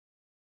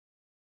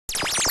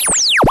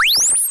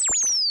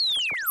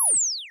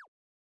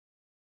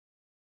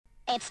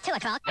It's 2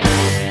 o'clock.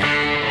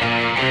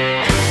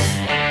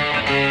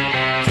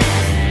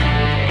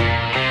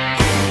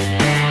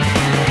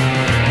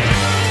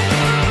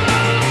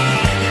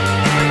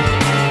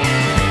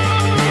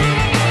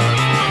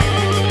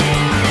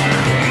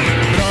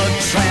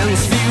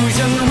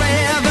 Transfusion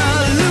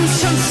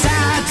revolution,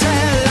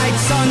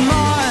 satellites on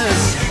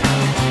Mars.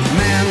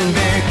 Man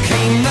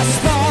became the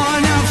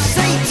spawn of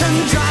Satan,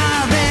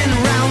 driving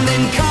round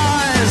in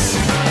cars.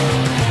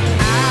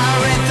 I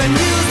read the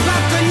news,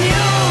 but the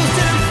news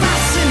didn't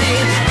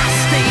fascinate. I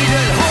stayed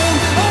at home,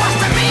 watched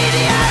the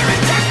media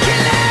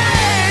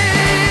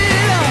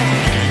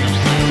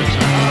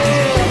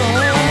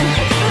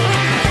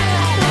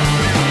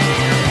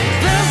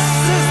This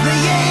is the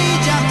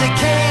age of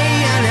decay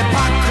and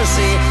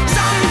hypocrisy.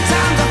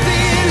 Sometimes I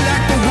feel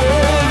like the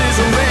world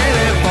isn't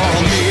ready for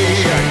me.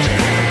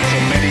 So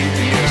many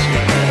years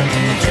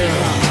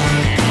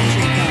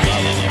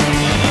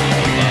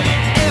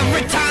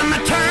Every time I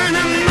turn,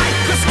 a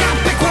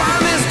microscopic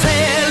worm is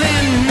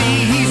telling me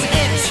he's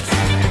it.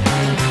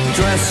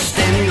 Dressed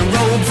in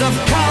robes of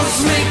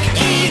cosmic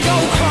ego,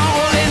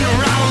 crawling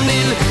around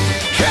in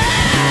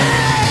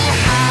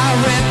I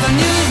read the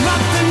news,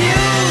 but the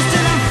news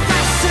didn't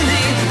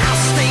fascinate. I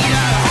stayed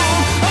at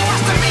home,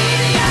 watched the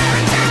media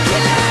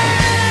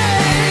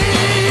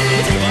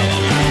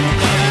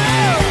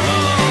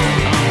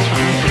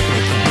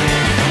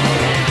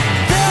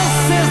This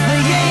is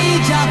the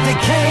age of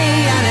decay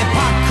and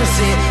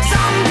hypocrisy.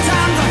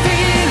 Sometimes I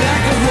feel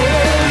like the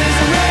world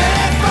isn't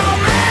ready for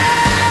me.